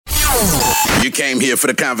You came here for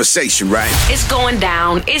the conversation, right? It's going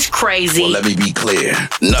down. It's crazy. Well, let me be clear.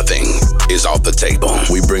 Nothing is off the table.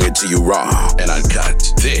 We bring it to you raw and uncut.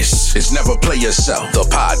 This is Never Play Yourself, the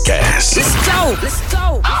podcast. Let's go. Let's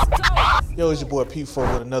go. Yo, it's your boy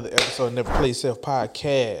P4 with another episode of Never Play Yourself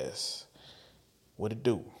podcast. What it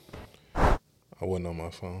do? I wasn't on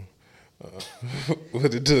my phone.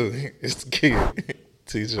 What it do? It's the kid,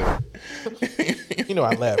 TJ. You know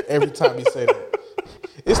I laugh every time he say that.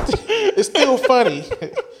 It's still funny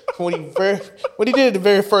when he did it the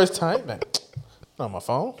very first time. Man, not on my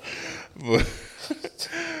phone.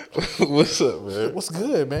 What's up, man? What's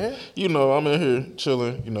good, man? You know, I'm in here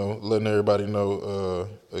chilling. You know, letting everybody know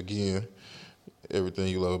again, everything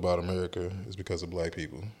you love about America is because of black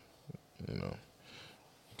people. You know,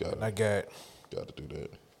 I got to do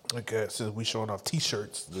that. I got, since we showing off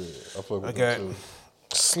T-shirts. Yeah, I fuck with I that got too.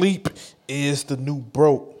 sleep is the new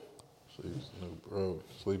broke. Sleep's the new bro.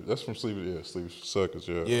 Sleep. That's from Sleep. Yeah, Sleep Suckers.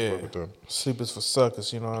 Yeah, I Yeah, fuck with them. sleep is for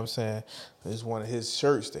suckers. You know what I'm saying? It's one of his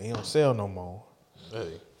shirts that he don't sell no more.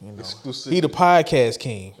 Hey, You know, exclusive. he the podcast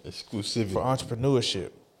king Exclusivity. for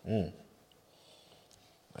entrepreneurship.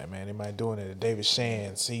 Like, man, anybody doing it? David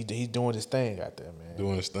Shands, he's doing his thing out there, man.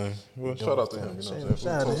 Doing his thing. Well, shout out to him. You know what I'm saying?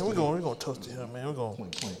 Shout out to him. We're gonna toast to him, man. We're gonna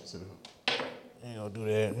ain't gonna do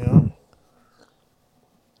that, you know.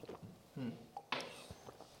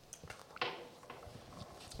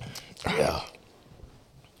 Yeah.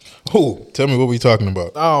 Who? Tell me what we talking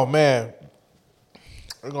about. Oh man,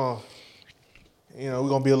 we're gonna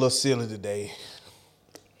be a little silly today.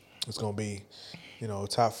 It's gonna be,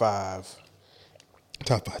 top five.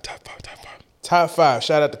 Top five. Top five.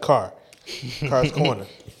 Shout out to Car's Corner.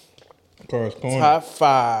 Car's Corner. Top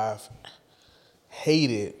five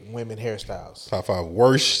hated women hairstyles. Top five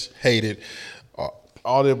worst, hated,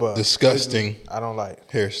 All the above. disgusting I don't like.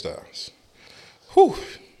 hairstyles. Whew.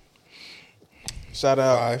 Shout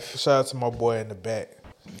out to my boy in the back.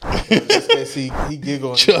 Just in case he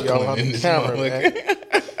giggling y'all on Chuckling in the this camera, man.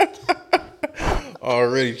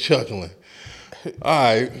 Already chuckling. All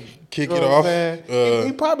right, kick You it know what off. I'm saying?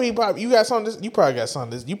 He probably you got something. You probably got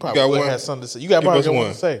something. You probably got would one? have something to say. You got Give probably us got one.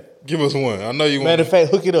 one to say. Give us one. I know you want. Matter of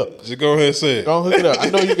fact, hook it up. Just go ahead and say it. Go on, hook it up. I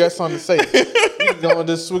know you got something to say. You can go and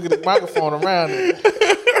just swing the microphone around it.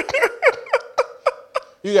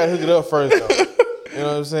 You got to hook it up first, though. You know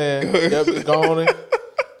what I'm saying? Yep,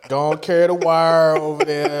 go on, carry the wire over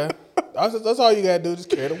there. That's all you got to do. Just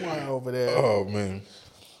carry the wire over there. Oh man,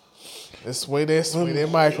 And swing that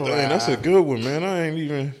mic around. man, that's a good one, man. I ain't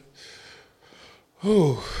even.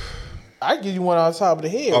 Whew. I give you one off the top of the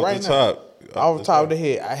head Off right the now. top. Off the top of the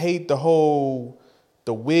head. I hate the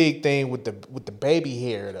wig thing with the baby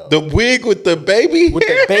hair though. The wig with the baby. With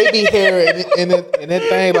the baby hair and that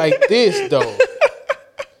thing like this though.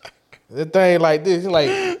 That thing like this, like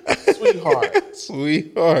sweetheart.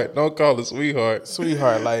 Sweetheart. Don't call it sweetheart.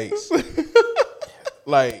 Sweetheart, like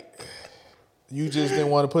you just didn't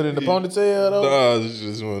want to put it in the ponytail though. Nah, it's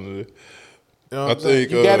just one of the. You know I what I'm saying?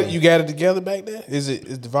 think, You got it together back there? Is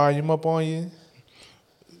the volume up on you?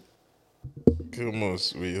 Come on,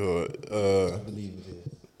 sweetheart.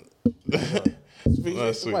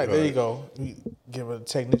 Right, there you go. We give a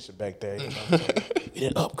technician back there. You know what I'm saying?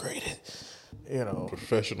 Get upgraded.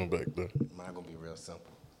 Professional back there. Mine gonna be real simple.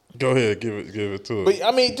 Go ahead, give it to But us.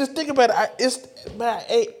 I mean, just think about it.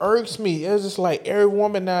 It irks me. It's just like every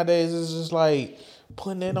woman nowadays is just like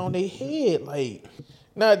putting it on their head. Like,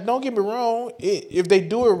 now, don't get me wrong. If they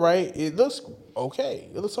do it right, it looks okay.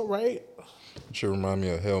 It looks all right. Should remind me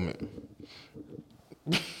of a helmet.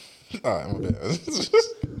 All right, my bad.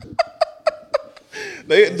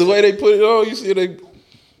 The way they put it on, you see they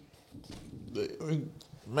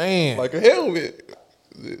Man, like a helmet.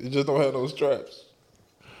 It just don't have those straps.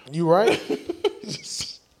 you right.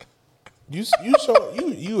 You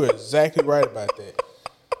are exactly right about that.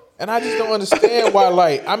 And I just don't understand why.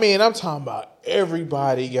 Like, I mean, I'm talking about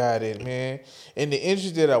everybody got it, man. In the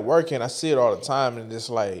industry that I work in, I see it all the time, and it's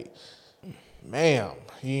like, ma'am,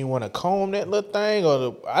 you want to comb that little thing,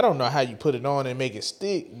 I don't know how you put it on and make it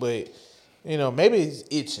stick, but maybe it's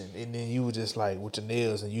itching, and then you were just like with your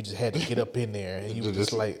nails, and you just had to get up in there, and you were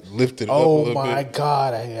just like, lift it up a oh little my bit.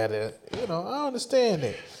 God, I gotta, I understand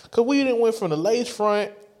that, cause we didn't went from the lace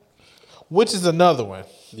front, which is another one.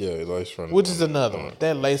 Yeah, lace front. Which is another one.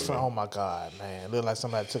 That lace front, oh my God, man. Look like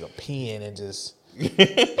somebody took a pen and just...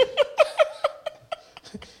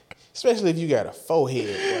 Especially if you got a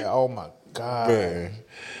forehead. Like, oh my God. Man,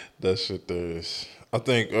 that shit there is. I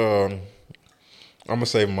think I'm gonna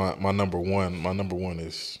say my number one. My number one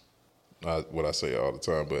is not what I say all the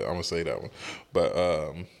time, but I'm gonna say that one.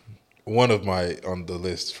 But one of my on the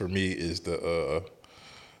list for me is the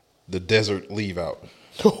the desert leave out.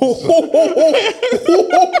 What's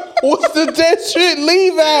the desert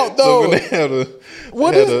leave out though? So when they had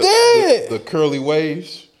What is that? The curly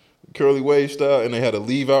waves style, and they had a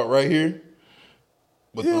leave out right here.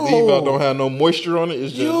 But the leave out don't have no moisture on it.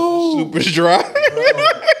 It's just super dry.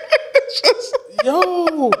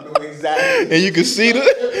 Yo, Exactly. And you can see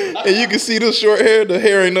the short hair. The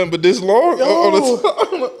hair ain't nothing but this long on the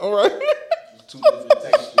top. All right. Two different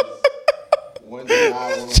textures. One dry,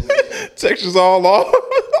 one wet. Textures all off.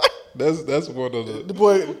 That's one of the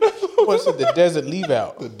boy said the desert leave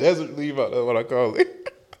out. the desert leave out. That's what I call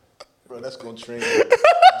it. Bro, that's gonna trend.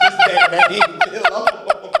 Just that name.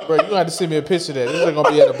 Bro, you gonna have to send me a picture of that. This is gonna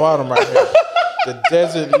be at the bottom right here. The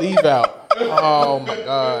desert leave out. Oh my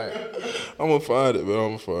god. I'm gonna find it,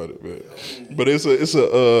 man. But it's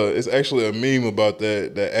actually a meme about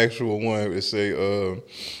that actual one. It say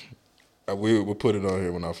we'll put it on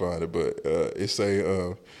here when I find it. But it say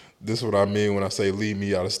this is what I mean when I say leave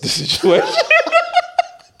me out of the situation.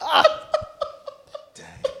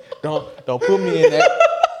 Don't put me in that.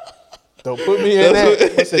 Don't put me in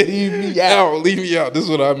that. I said leave me out. Leave me out. This is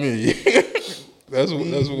what I mean. that's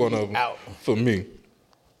one of them out. for me.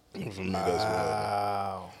 For me, that's one of them.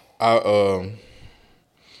 Wow.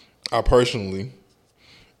 I personally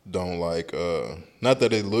don't like not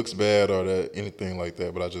that it looks bad or that anything like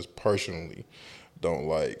that, but I just personally don't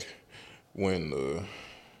like when the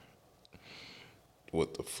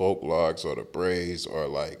folk locks or the braids are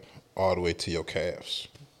like all the way to your calves.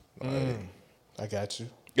 Like, I got you.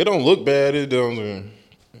 it don't look bad. It don't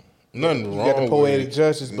nothing wrong. You got the poetic with it.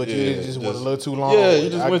 justice, but you just went a little too long. Yeah, with you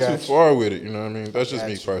it. just I went got too you. far with it. You know what I mean? That's just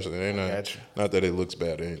me got you. personally. It ain't got you. not that it looks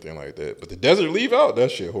bad or anything like that. But the desert leave out,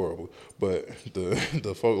 that shit horrible. But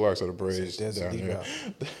the folk locks or the braids Desert down leave there, out.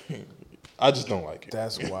 I just don't like it.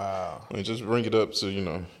 That's wild. I mean, just bring it up to you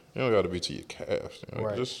don't got to be to your calves.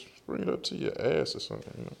 Right. Just bring it up to your ass or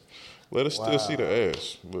something. Let us still see the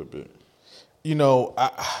ass a little bit.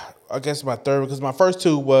 I guess my third, because my first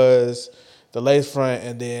two was the lace front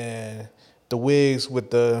and then the wigs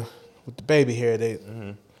with the baby hair. They,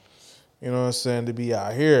 you know what I'm saying, to be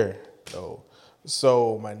out here though.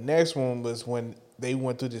 So my next one was when they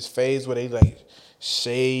went through this phase where they like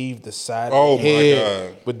shaved the side Oh, of my the head,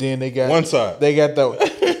 God. but then they got One side. They got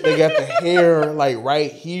the hair like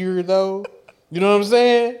right here though. You know what I'm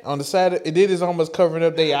saying? On the side, it is almost covering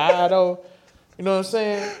up their eye though. You know what I'm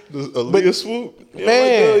saying? The Aaliyah swoop,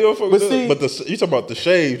 Man, you don't fuck but with see- that. But you talking about the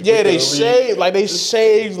shave? Yeah, they shaved like This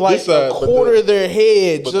side, a but quarter of their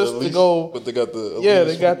head but just to go. But they got the Yeah, Aaliyah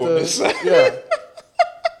they got swoop on this side. yeah.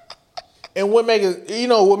 And what make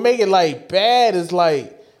it like bad is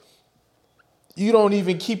like you don't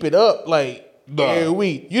even keep it up like Nah. every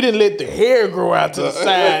week. You didn't let the hair grow out to the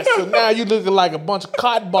side, so now you looking like a bunch of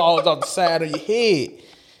cotton balls on the side of your head.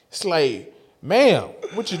 It's like, ma'am,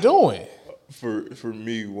 what you doing? For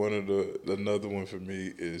me, another one for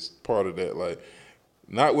me is part of that. Like,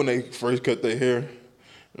 not when they first cut their hair,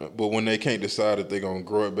 but when they can't decide if they're gonna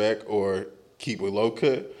grow it back or keep a low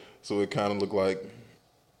cut, so it kind of look like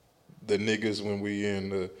the niggas when we in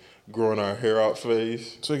the growing our hair out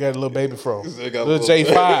phase. So you got a little baby fro, They got little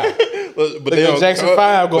J5. but They got Jackson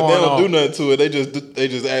 5 But they going don't on. do nothing to it. They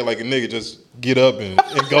just act like a nigga. Just get up and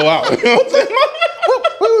go out. You know what I'm saying?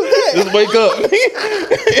 Just wake up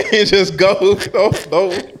and just go.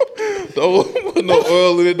 Don't put no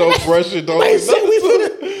oil in it. Don't brush it. Don't.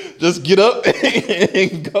 Just get up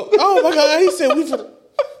and go. Oh my God, he said we finna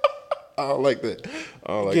I don't like that. I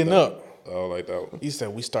don't like getting that. up. I don't like that one. He said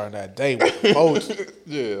we starting that day with poetry.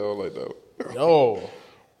 Yeah, I don't like that one. Yo,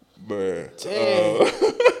 Man.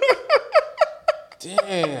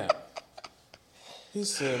 damn. He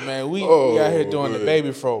said, man, we out here doing the man.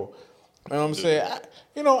 baby fro. You know what I'm saying?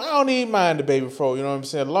 I don't even mind the baby fro. You know what I'm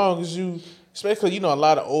saying? As long as you, especially, a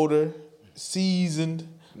lot of older, seasoned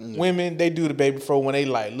women, they do the baby fro when they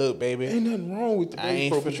like, look, baby. Ain't nothing wrong with the I baby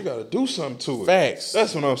ain't fro, but finna- you gotta do something to it. Facts.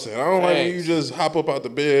 That's what I'm saying. I don't like when you Facts. just hop up out the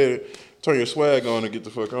bed, turn your swag on, and get the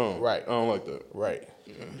fuck on. Right. I don't like that. Right.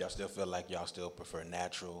 Y'all still feel like y'all still prefer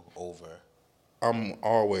natural over? I'm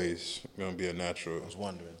always gonna be a natural I was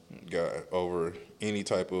wondering. guy over any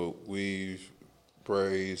type of weave,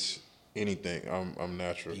 braids, anything. I'm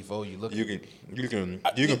natural. Evo, you look. You can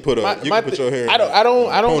put your hair. I in don't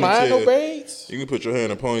a mind no ponytail. braids. You can put your hair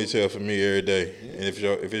in a ponytail for me every day, and if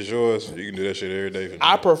it's yours, you can do that shit every day for me.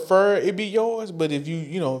 I prefer it be yours, but if you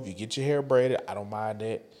get your hair braided, I don't mind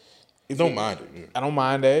that. don't mind it. I don't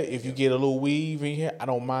mind that. If you get a little weave in here, I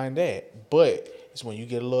don't mind that. But it's when you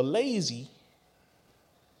get a little lazy.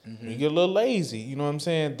 When you get a little lazy, you know what I'm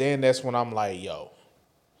saying? Then that's when I'm like, yo,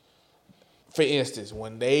 for instance,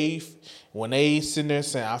 when they sitting there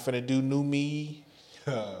saying, "I'm finna do new me,"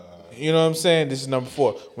 you know what I'm saying? This is number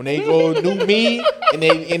 4. When they go new me and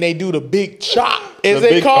they do the big chop, as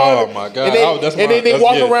they call it. Oh my God! And, then they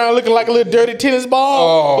walk around looking like a little dirty tennis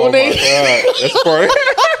ball. Oh my God! That's part.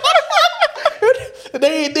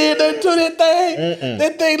 They did that to that thing.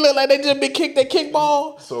 That thing looked like they just been kicked that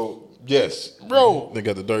kickball. So yes, bro, they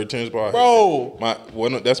got the dirty tennis ball.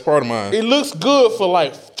 Bro, that's part of mine. It looks good for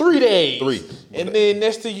like 3 days. 3, and then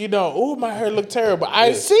next thing you know, oh, my hair look terrible.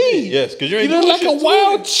 I see. Yes, because you ain't look doing like shit a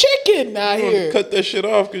wild chicken out here. Cut that shit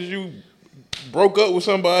off because you broke up with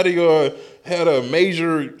somebody or had a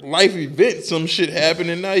major life event, some shit happened,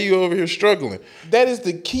 and now you over here struggling. That is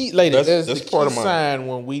the key, lady. That's the part key of mine. sign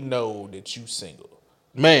when we know that you single.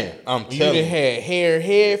 Man, I'm telling you. You done had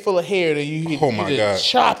head full of hair that you God.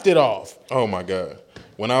 chopped it off. Oh my God.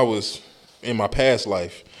 When I was in my past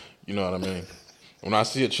life, you know what I mean? When I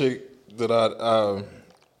see a chick that I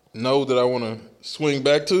know that I want to swing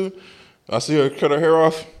back to, I see her cut her hair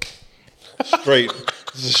off, straight.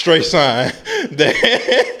 It's a straight sign that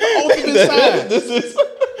Ultimate sign.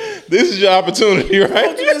 This is your opportunity, right?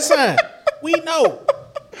 Ultimate sign. We know.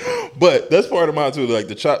 But that's part of mine too, like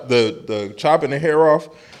the chopping the hair off,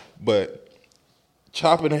 but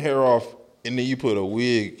chopping the hair off and then you put a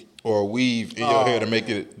wig or a weave in your hair to make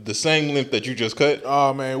it the same length that you just cut.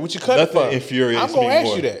 Oh man, what you cut it for? Nothing infuriates me more. I'm gonna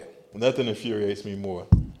ask you that. Nothing infuriates me more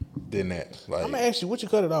than that. Like, I'm gonna ask you what you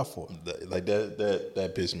cut it off for. Like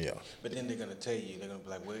that pissed me off. But then they're gonna tell you, they're gonna be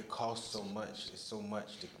like, well, it costs so much. It's so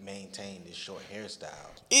much to maintain this short hairstyle.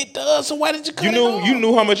 It does. So why did you cut it off? You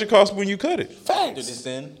knew how much it cost when you cut it. Did Facts. this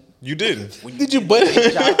in? You didn't. Did you butt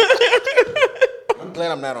it? I'm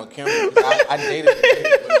glad I'm not on camera. I dated a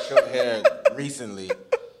chick with short hair recently,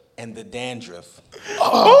 and the dandruff.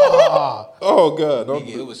 Oh God!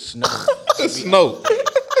 Nigga, it was snowing. It's snow.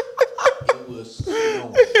 It was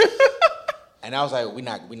snowing. And I was like,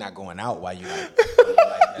 we not going out while you like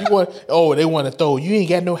that. You want? Oh, they want to throw. You ain't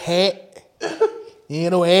got no hat. You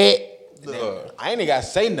ain't no hat. I ain't even gotta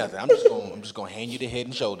say nothing. I'm just gonna hand you the head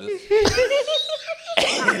and shoulders.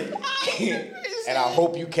 And I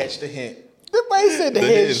hope you catch the hint. Nobody said the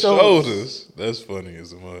head and shoulders. That's funny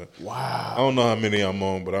as a mud. Wow. I don't know how many I'm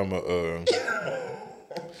on, but I'm gonna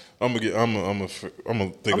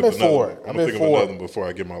think of another. four. I'm gonna think of another one before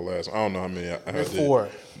I get my last. I don't know how many I did. 4.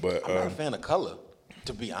 But I'm not a fan of color,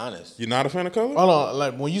 to be honest. you're not a fan of color? Hold on,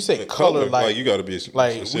 like when you say color, like you got to be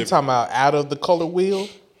like specific. we talking about out of the color wheel,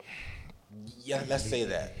 Yeah, let's say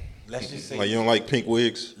that. Let's just say Like you don't like pink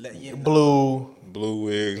wigs, blue,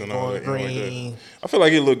 wigs, and all that. green. Like that. I feel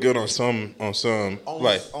like it look good on some, on some.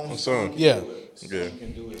 Yeah. Yeah.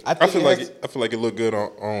 can do it. I feel like it look good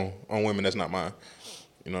on women that's not mine.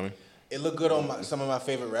 You know what I mean? It looked good on some of my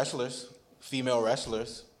favorite wrestlers, female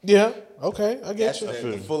wrestlers. Yeah. Okay, I get That's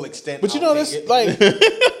you. the full extent. But you I'll know take that's it.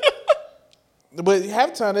 like, but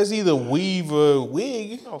half the time that's either weave or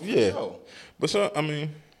wig. No, for Yeah. sure. But so I mean,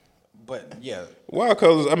 But yeah, wild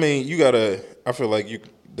colors. I mean, you gotta. I feel like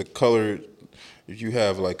the color. If you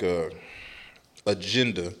have like a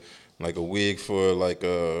agenda, like a wig for like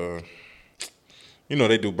a,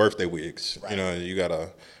 they do birthday wigs. Right. You know, you got a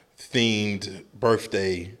themed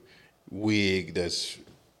birthday wig that's,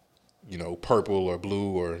 purple or blue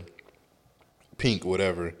or pink,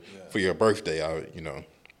 whatever, for your birthday. I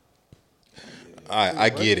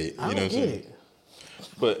get it. You know what I'm saying?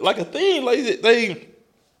 But like a theme, like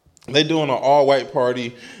they doing an all white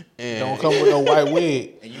party and Don't come with no white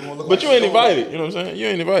wig. and you won't look. but like you ain't Snow White. invited. You know what I'm saying? You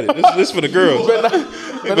ain't invited. This for the girls.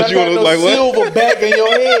 But you wanna look like what? silver back in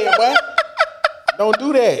your head, boy. Don't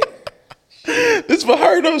do that. This for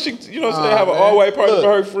her though. She, you know what I'm saying? Have an all white party Look.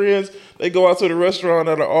 for her friends. They go out to the restaurant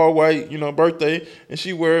at an all white, birthday, and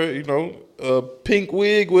she wear, a pink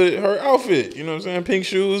wig with her outfit. You know what I'm saying? Pink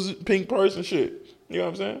shoes, pink purse and shit. You know what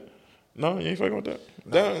I'm saying? No, you ain't fucking with that.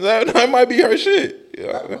 That might be her shit.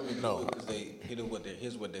 Yeah. No,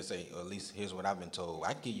 here's what they say, or at least here's what I've been told.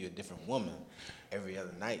 I give you a different woman every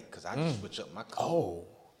other night because I just switch up my color. Oh.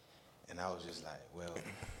 And I was just like, well,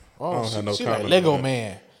 Oh, have no she like comment Lego on that.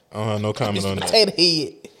 man. I don't have no comment on that. Potato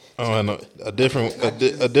head. I don't have no, a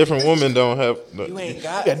different woman don't have. you ain't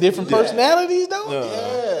got Got different to do that. personalities though.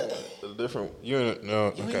 Yeah. A different. You ain't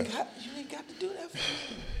no. You Okay. ain't got to do that for me.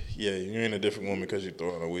 Yeah, you ain't a different woman because you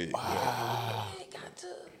throwing a wig. You ain't got to.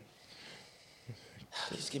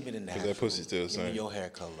 Just give me the natural. that pussy still the Give me same. your hair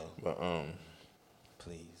color, But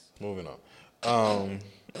please. moving on.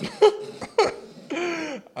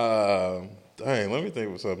 Dang, let me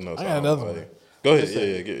think of something else. I got another one. Go ahead.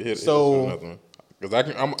 Hit So- another one. Because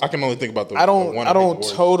I can only think about the. I the one don't big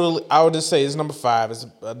boy. totally. I would just say it's number 5. It's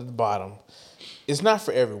at the bottom. It's not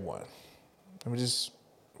for everyone. Let me just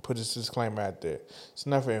put this disclaimer out there. It's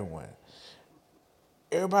not for everyone.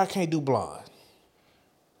 Everybody can't do blonde.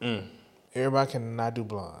 Everybody cannot do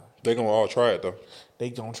blonde. They gonna all try it though. They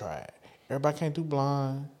gonna try it. Everybody can't do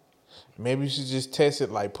blonde. Maybe you should just test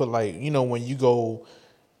it. Like put like when you go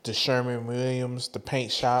to Sherman Williams, the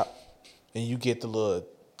paint shop, and you get the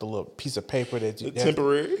little piece of paper that you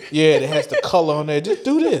Temporary. that has the color on there. Just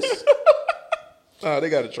do this. Nah, they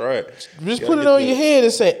gotta try it. Just put it on your head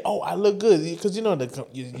and say, "Oh, I look good," because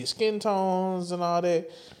your skin tones and all that.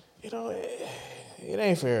 It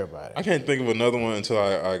ain't for everybody. I can't think of another one until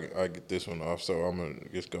I get this one off. So I'm gonna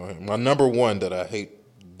just go ahead. My number one that I hate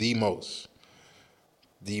the most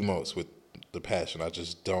with the passion. I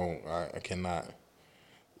just don't. I cannot.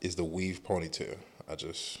 Is the weave ponytail.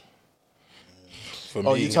 For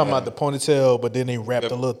me, You talking about the ponytail, but then they wrap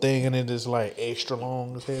the little thing and it's like extra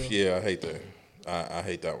long as hell? Yeah, I hate that. I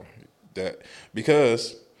hate that one. That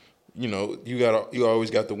because you always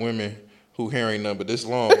got the women who hair ain't nothing but this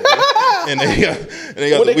long, and they got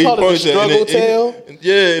What the they call weave it, the struggle tail?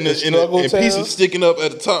 and pieces sticking up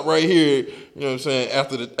at the top right here. You know what I'm saying?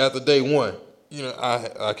 After day one,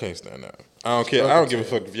 I can't stand that. I don't care. I don't give a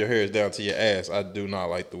fuck if your hair is down to your ass. I do not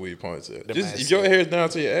like the weave ponytail. If your hair is down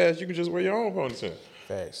to your ass, you can just wear your own ponytail.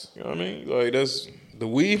 Facts. You know what I mean? Like that's the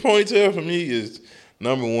weave ponytail for me is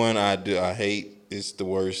number one. I hate. It's the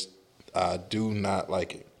worst. I do not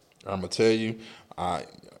like it. I'm gonna tell you.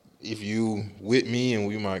 If you with me and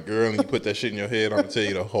we my girl and you put that shit in your head, I'm gonna tell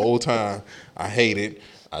you the whole time. I hate it.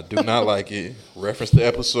 I do not like it. Reference the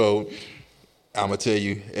episode. I'm gonna tell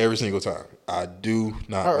you every single time. I do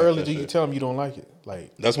not. How like early that do you shit. tell them you don't like it?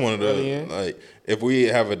 Like That's one of early in? the if we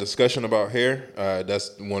have a discussion about hair,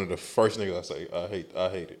 that's one of the first niggas I say. I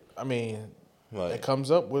hate it. I mean, Like it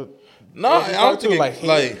comes up with. no, I don't think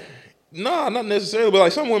hair. nah, not necessarily. But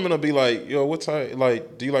like some women will be like, yo, what type?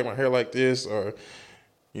 Like, do you like my hair like this or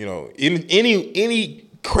any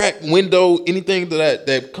crack window, anything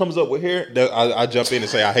that comes up with hair, that I jump in and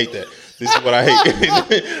say I hate that. This is what I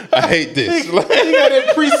hate. I hate this. You got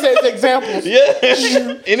that preset examples.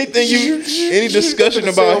 Yeah. Any discussion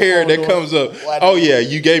about hair that comes up. Oh yeah,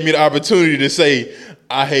 you gave me the opportunity to say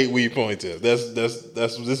I hate weave ponytails. This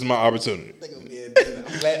is my opportunity.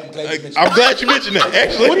 I'm glad you mentioned that.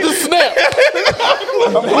 Actually, With the snap.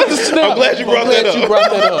 I'm glad you brought that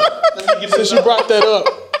up. Since you brought that up.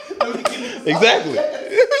 Exactly.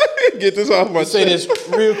 Get this off my Say chest. this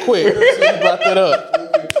real quick. Since you brought that up.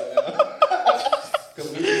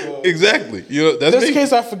 Exactly. That's Just me. in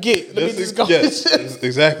case I forget. Let me just go. Yes,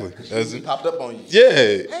 exactly. That's Popped up on you. yeah.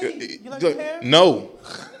 Hey, you like your hair? No.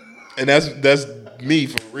 And that's me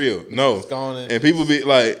for real. No. gone in. And people be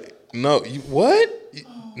like, no, you what?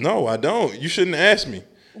 No, I don't. You shouldn't ask me.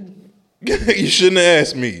 You shouldn't have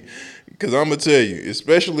asked me. Because I'm going to tell you,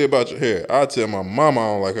 especially about your hair. I tell my mama I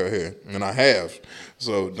don't like her hair. And I have.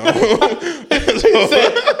 So don't.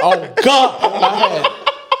 Oh, God.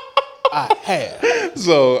 I have.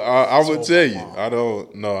 So I would tell you. I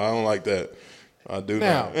don't like that. I do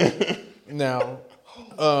Now,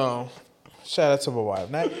 not. shout out to my wife.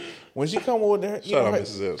 Now, when she come with her, Shout out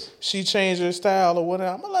Mrs. Epps. she changed her style or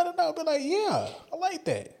whatever, I'm gonna let her know. Be like, yeah, I like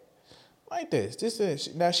that. Like this. This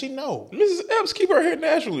is now she know. Mrs. Epps keep her hair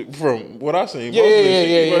naturally from what I seen. Yeah, She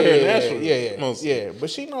keep her hair naturally. yeah. Mostly. Yeah, but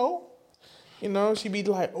she know. She be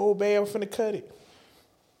like, oh, babe, I'm finna cut it.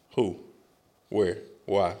 Who? Where?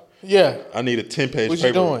 Why? Yeah. I need a 10-page What paper.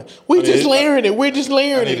 you doing? We're just layering it. We're just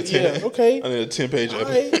layering I need it. a 10, Yeah, okay. I need a 10-page All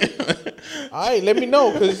right. All right, let me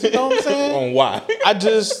know, because you know what I'm saying? on why. I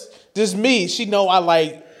just me. She know I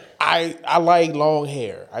like long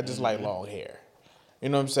hair. I just like long hair. You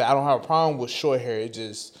know what I'm saying? I don't have a problem with short hair. It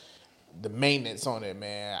just the maintenance on it,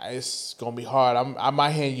 man. It's gonna be hard. I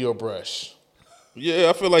might hand you a brush. Yeah,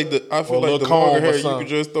 I feel like the little longer comb or hair you something. could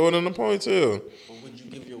just throw it in a ponytail. But would you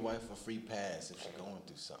give your wife a free pass if she's going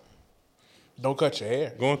through something? Don't cut your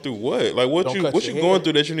hair. Going through what? Like what Don't you cut what your you hair. going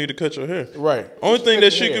through that you need to cut your hair? Right. Only thing Cut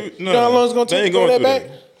that your she hair. could You know how long it's gonna they take ain't to grow going that through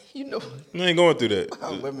back? You know They ain't going through that.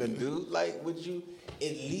 how women do. Like, would you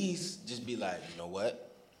at least just be like, you know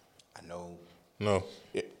what? I know. No.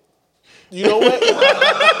 You know what?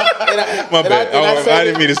 My bad. I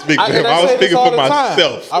didn't mean to speak for him. I was speaking for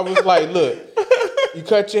myself. I was like, look, you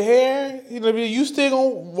cut your hair, you still gonna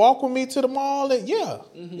walk with me to the mall? And yeah.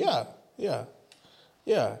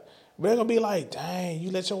 But they're gonna be like, dang, you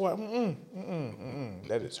let your wife,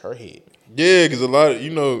 that is her head. Yeah, because a lot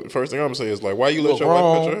of, first thing I'm gonna say is like, why you let your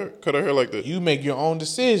wife cut her hair like that? You make your own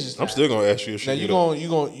decisions. I'm still gonna ask you if she now do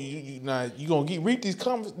that. you gonna reap these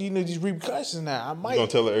these repercussions. Now I might. You gonna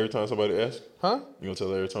tell her every time somebody asks? Huh? You gonna tell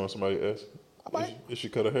her every time somebody asks? I might. If she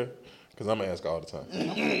cut her hair? Because I'm gonna ask all the time.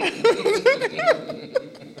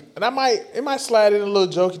 And it might slide in a little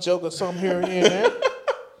joke or something here and there.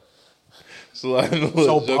 Slide in a So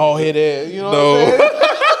little bald headed, you know No. what I'm saying?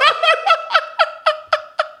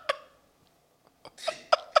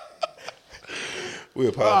 We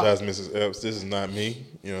apologize, Mrs. Epps. This is not me.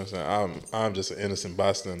 You know what I'm saying? I'm just an innocent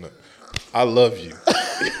bystander. I love you.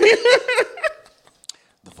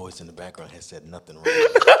 The voice in the background has said nothing wrong.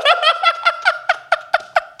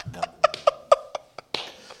 No,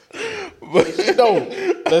 don't.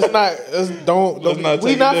 Let's not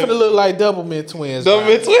We take not it finna there. look like double mid twins. Don't now.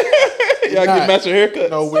 be Y'all not. get matching haircuts.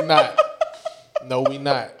 No, we're not. No, we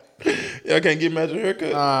not. Y'all can't get matching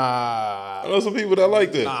haircuts. I know some people that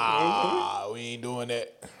like that. We ain't doing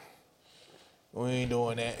that. We ain't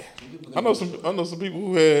doing that. I know some people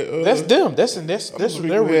who had. That's them. That's some their people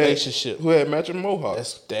who had- relationship. Who had matching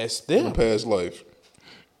mohawks That's in them. past life.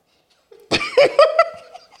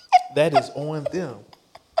 That is on them.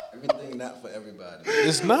 Everything not for everybody.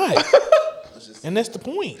 It's not. And that's the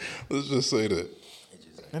point. Let's just say that.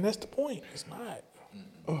 And that's the point. It's not.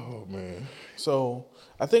 Oh man. So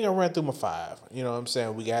I think I ran through my 5. You know what I'm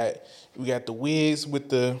saying? We got the wigs with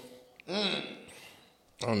the. I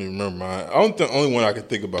don't even remember mine. The only one I can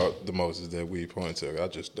think about the most is that weed ponytail.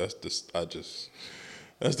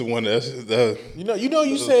 That's the one that.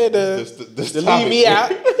 You said the leave me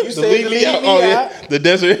out. You said leave the me leave out. me Oh out. yeah, the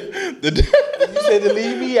desert. You said the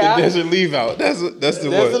leave me out. Desert leave out. That's the There's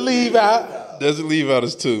one. the leave out. Desert leave out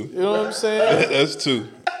is 2. You know what I'm saying? That's 2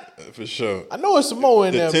 for sure. I know it's some more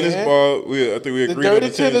in The there, tennis man. ball. I think we The agreed on dirty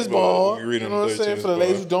the tennis ball. We You agreed on know what the I'm saying? tennis For the ball.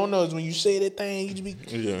 ladies who don't know, is when you say that thing, you be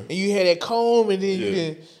Yeah. and you had that comb, and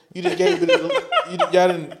then you done gave it.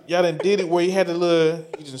 Y'all done did it where you had the little.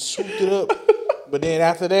 You just swooped it up, but then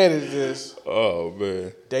after that it's just Oh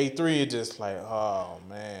man, day 3. It's just like, oh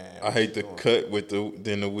man. I hate the cut with the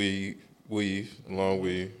weave, long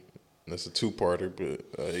weave. That's a 2-parter, but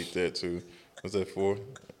I hate that too. Was that 4?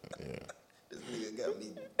 Yeah. This nigga got me.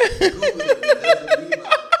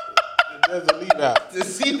 Doesn't leave out. To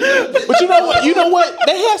see But you know what?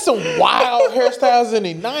 They had some wild hairstyles in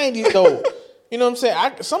the 90s though. You know what I'm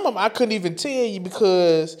saying? Some of them I couldn't even tell you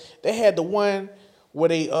because they had the one where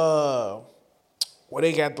they got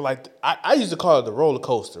I used to call it the roller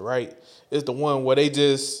coaster, right? It's the one where they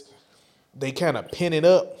kind of pin it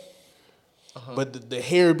up, but the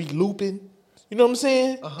hair be looping. You know what I'm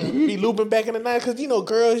saying? Be looping back in the night because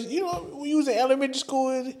girls. When you was in elementary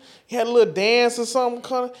school, you had a little dance or something.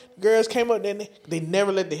 Kind of girls came up, then they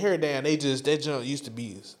never let the hair down. That junk used to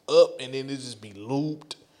be up and then it just be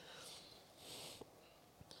looped.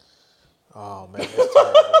 Oh man, that's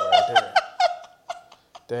terrible right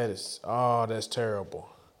there. That's terrible.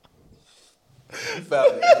 You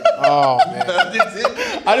found it. Oh man,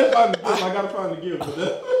 I didn't find the gift. I gotta find the gift.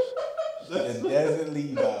 But It doesn't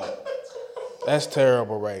leave out. that's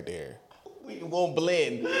terrible right there. We won't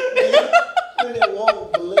blend. It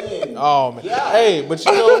won't blend. Oh man, Yeah. hey, but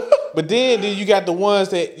but then you got the ones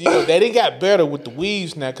that they got better with the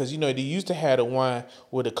weaves now because they used to have the one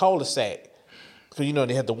with the cul-de-sac because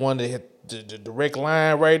they had the one that had the direct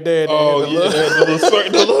line right there. oh yeah,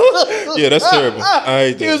 the little yeah, that's terrible. I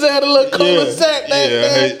hate that. He was had a little cul-de-sac.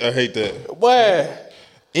 I hate that. Boy.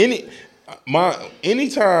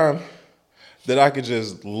 Anytime that I could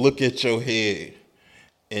just look at your head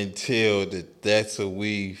and tell that that's a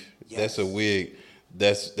weave, that's a wig,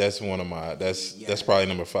 that's one of my that's probably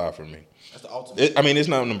number 5 for me. That's the ultimate. It's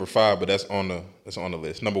not number 5, but that's on the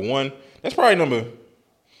list. Number 1, that's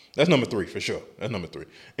number 3 for sure. That's number 3.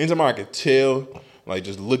 Anytime I could tell, like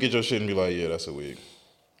just look at your shit and be like, yeah, that's a wig.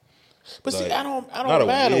 But Like, see, I don't not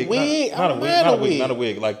mind a wig. not a wig, not a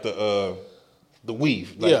wig, like the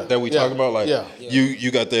weave, like that we talking about. Like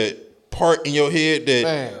you got that part in your head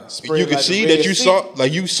that you could like see the that you Red saw,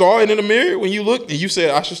 you saw it in the mirror when you looked and you said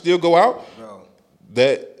I should still go out. Bro.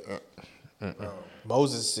 That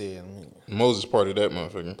Moses said Moses part of that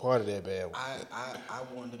motherfucker. part of that bad one. I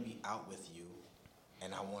want to be out with you,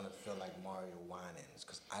 and I want to feel like Mario Winans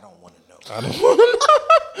because I don't want to know. I don't want to know.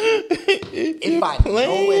 If I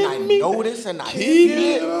know and I notice and I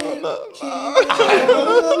see it, like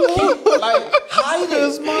hide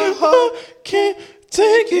it. My heart can't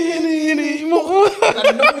take it anymore. And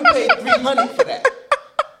I know you paid $300 for that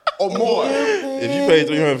or more. If you pay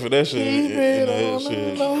 $300 for that shit, that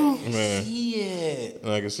shit, man, See it.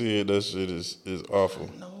 and I can see it. That shit is awful.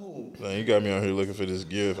 No. Man, you got me out here looking for this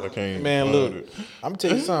gift. I can't. Man, find look, it. I'm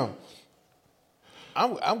tell you something.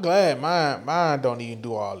 I'm glad mine don't even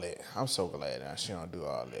do all that. I'm so glad that she don't do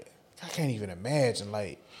all that. I can't even imagine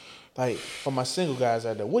like Like for my single guys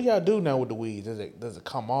out there, what y'all do now with the weed? Does it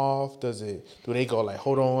come off? Do they go like,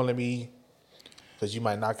 hold on, let me? Because you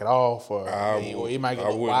might knock it off, or it might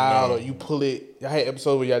get a while, or you pull it. I had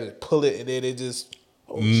episodes where y'all just pull it and then it just.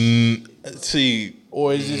 See,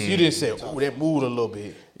 or it's just you didn't say that moved a little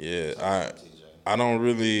bit. Yeah, I don't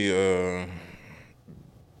really.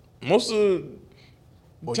 Most of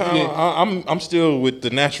the time, I'm still with the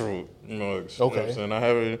natural. You know what I'm saying? I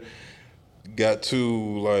haven't got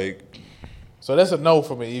to like. So that's a no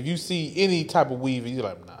for me. If you see any type of weave, you're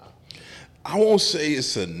like, nah. I won't say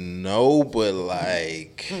it's a no, but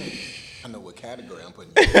like. I know what category I'm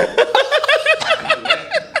putting.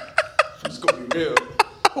 It's gonna be real.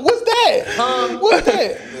 What's that? What's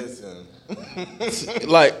that? Listen.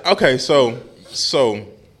 Like, okay, so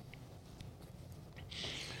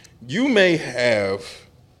you may have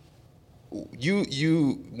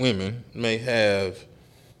you women may have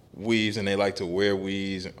weaves and they like to wear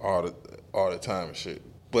weaves all the time and shit.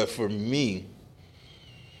 But for me,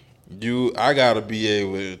 I gotta be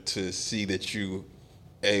able to see that you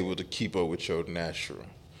able to keep up with your natural,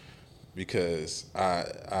 because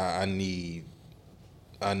I need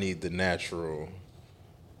the natural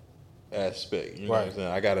aspect. You know what I'm saying?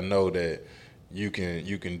 I gotta know that you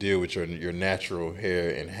can deal with your natural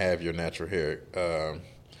hair and have your natural hair.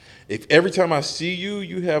 If every time I see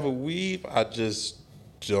you have a weave, I just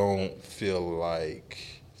don't feel like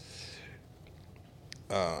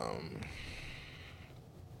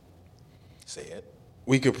say it.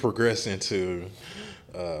 We could progress into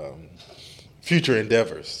future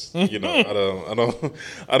endeavors. You know,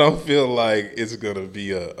 I don't feel like it's gonna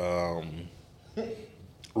be a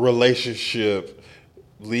relationship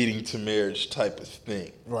leading to marriage type of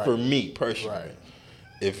thing for me personally. Right.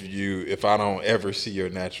 If I don't ever see your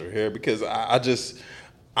natural hair, because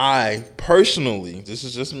I personally, this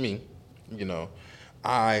is just me, you know,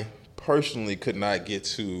 I personally could not get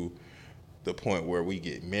to the point where we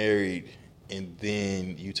get married and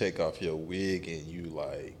then you take off your wig and you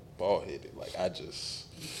like bald headed. Like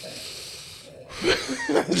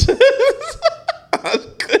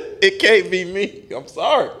it can't be me. I'm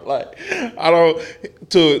sorry. Like I don't.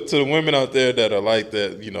 To the women out there that are like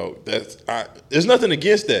that, you know, there's nothing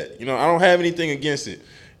against that. You know, I don't have anything against it.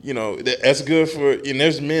 You know, that's good for. And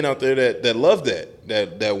there's men out there that love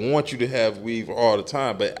that want you to have weave all the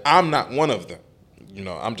time. But I'm not one of them. You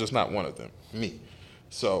know, I'm just not one of them. Me.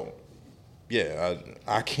 So yeah,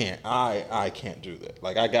 I can't do that.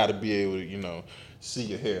 Like I got to be able to, you know, see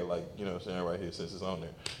your hair, like, you know what I'm saying, right here since it's on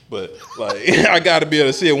there. But like I got to be able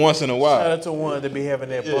to see it once in a while. Shout out to one that be having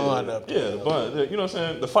that bun up there. Yeah, the bun. You know what I'm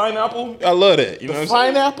saying? The pineapple, I love that. You know what I'm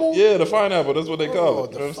saying? Pineapple? Yeah, the pineapple. That's what they call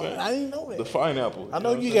it. You know what I'm saying? I didn't know that. The pineapple. I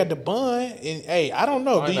know you got the bun, and hey, I don't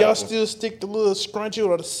know. Pineapple. Do y'all still stick the little scrunchie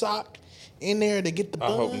or the sock in there to get the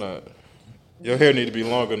bun? I hope not. Your hair need to be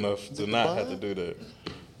long enough to not have to do that.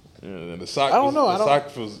 Yeah, and the sock. I don't know. The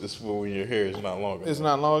sock is for when your hair is not long enough. It's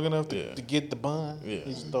not long enough to get the bun. Yeah.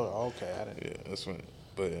 You just thought, okay, I didn't. Yeah, that's when.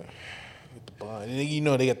 But yeah. Get the bun. And then, you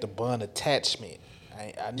know they got the bun attachment.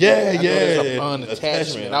 I know there's a bun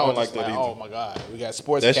attachment. I don't like that either. Oh my god, we got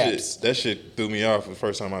sports caps. That shit threw me off the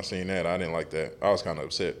first time I seen that. I didn't like that. I was kind of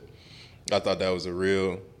upset. I thought that was a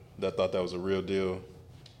real deal.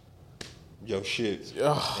 Yo, shit.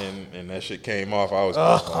 And that shit came off. I was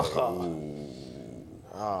like, ooh.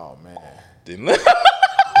 Oh man. Did not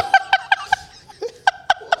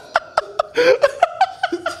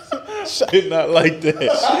like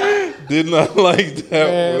that. Did not like that.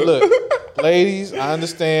 Man, look, ladies, I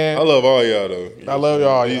understand. I love all y'all though. I love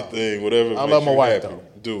y'all. Anything, whatever. I love my wife happy, though.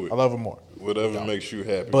 Do it. I love her more. Whatever makes you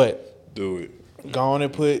happy. But do it. Go on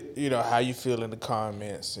and put, you know, how you feel in the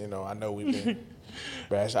comments. You know, I know we've been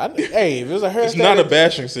bashing. Hey, if it was a hairstyle, it's not a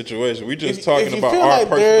bashing situation. We just talking about our like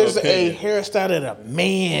personal there's opinion. a hairstyle that a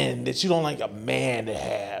man that you don't like a man to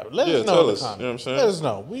have. Let us know tell in the us. comments. You know what I'm saying? Let us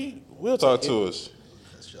know. We'll Talk to us.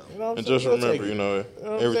 You know what I'm And saying? just We'll remember, take it. you know what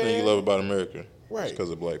I'm everything saying? you love about America. Right. It's because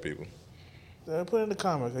of black people. Put it in the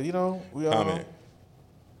comments. 'Cause, you know, Comment.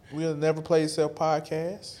 we'll Never Play Yourself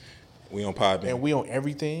podcast. We on Podbean. And we on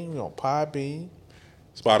everything. We on Podbean.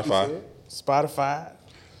 Spotify.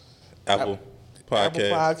 Apple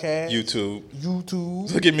Podcast. YouTube.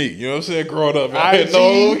 Look at me. You know what I'm saying? Growing up. I didn't know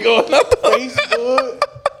where we going. Facebook.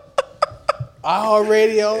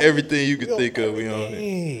 iHeartRadio. Everything you can think of, we on it.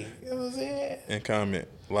 You know what I'm saying? And comment,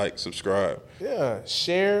 like, subscribe. Yeah.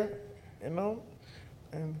 Share, you know,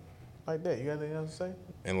 and like that. You got anything else to say?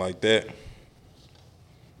 And like that,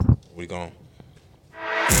 we gone.